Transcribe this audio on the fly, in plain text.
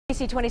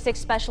NBC26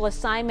 special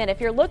assignment.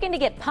 If you're looking to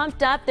get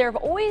pumped up, there have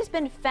always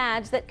been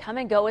fads that come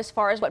and go as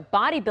far as what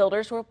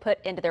bodybuilders will put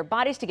into their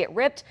bodies to get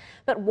ripped.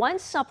 But one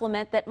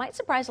supplement that might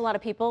surprise a lot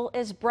of people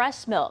is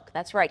breast milk.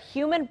 That's right,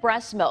 human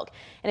breast milk.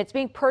 And it's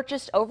being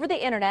purchased over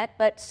the internet,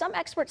 but some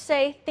experts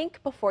say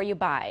think before you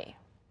buy.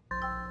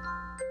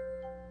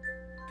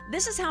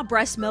 This is how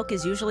breast milk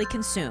is usually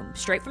consumed,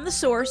 straight from the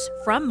source,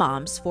 from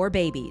moms for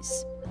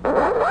babies.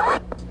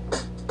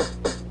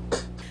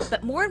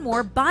 But more and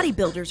more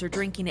bodybuilders are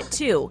drinking it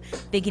too,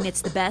 thinking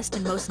it's the best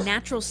and most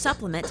natural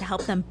supplement to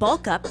help them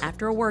bulk up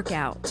after a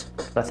workout.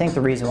 I think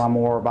the reason why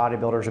more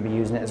bodybuilders will be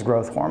using it is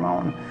growth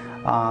hormone,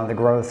 the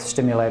growth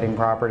stimulating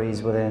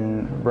properties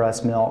within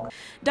breast milk.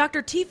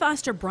 Dr. T.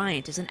 Foster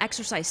Bryant is an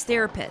exercise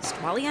therapist.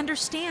 While he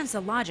understands the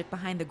logic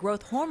behind the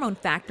growth hormone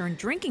factor in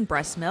drinking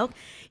breast milk,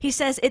 he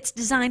says it's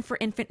designed for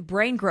infant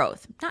brain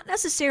growth, not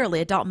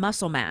necessarily adult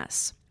muscle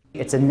mass.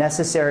 It's a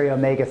necessary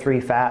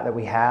omega-3 fat that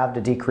we have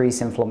to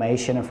decrease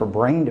inflammation and for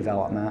brain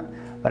development.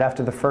 But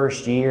after the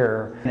first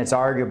year, it's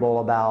arguable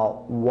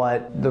about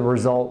what the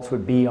results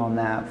would be on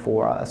that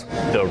for us.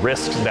 The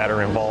risks that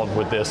are involved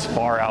with this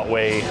far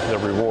outweigh the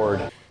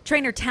reward.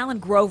 Trainer Talon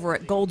Grover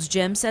at Gold's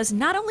Gym says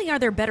not only are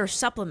there better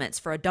supplements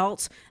for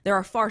adults, there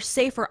are far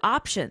safer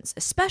options,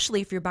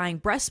 especially if you're buying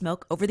breast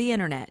milk over the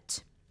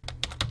internet.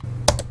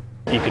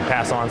 You could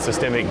pass on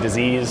systemic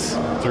disease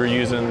through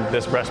using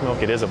this breast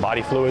milk. It is a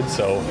body fluid,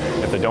 so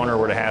if the donor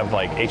were to have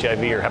like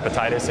HIV or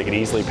hepatitis, they could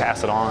easily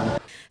pass it on.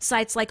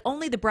 Sites like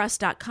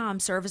onlythebreast.com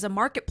serve as a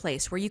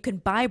marketplace where you can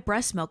buy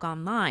breast milk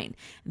online.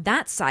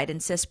 That site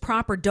insists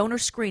proper donor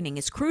screening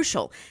is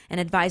crucial and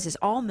advises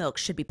all milk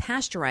should be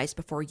pasteurized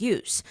before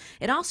use.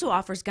 It also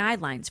offers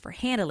guidelines for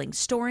handling,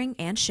 storing,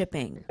 and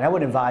shipping. I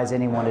would advise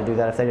anyone to do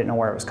that if they didn't know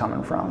where it was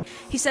coming from.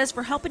 He says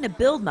for helping to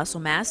build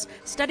muscle mass,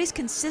 studies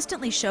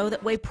consistently show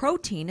that whey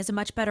protein is a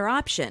much better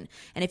option.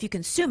 And if you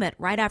consume it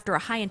right after a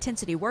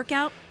high-intensity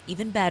workout,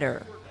 even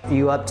better.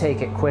 You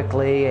uptake it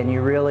quickly and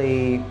you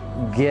really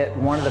get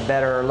one of the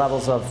better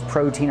levels of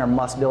protein or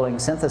muscle-building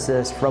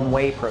synthesis from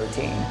whey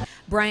protein.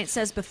 Bryant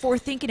says before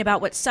thinking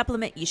about what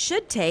supplement you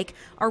should take,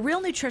 our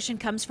real nutrition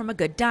comes from a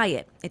good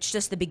diet. It's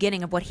just the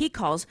beginning of what he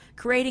calls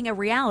creating a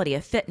reality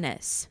of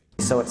fitness.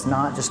 So it's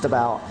not just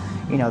about,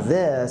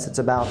 this, it's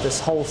about this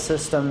whole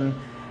system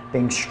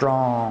being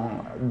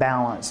strong,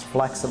 balanced,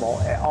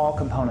 flexible, all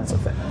components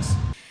of fitness.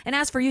 And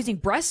as for using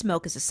breast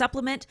milk as a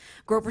supplement,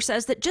 Grover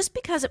says that just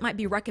because it might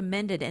be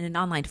recommended in an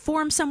online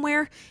forum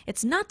somewhere,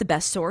 it's not the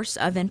best source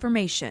of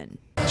information.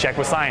 Check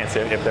with science.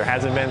 If there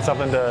hasn't been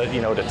something to,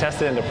 to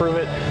test it and to prove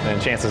it, then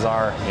chances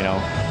are,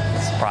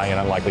 it's probably an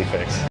unlikely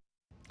fix.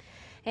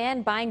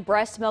 And buying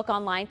breast milk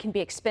online can be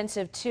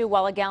expensive too.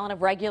 While a gallon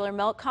of regular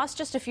milk costs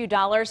just a few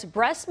dollars,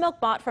 breast milk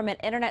bought from an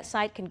internet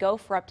site can go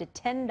for up to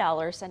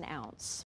 $10 an ounce.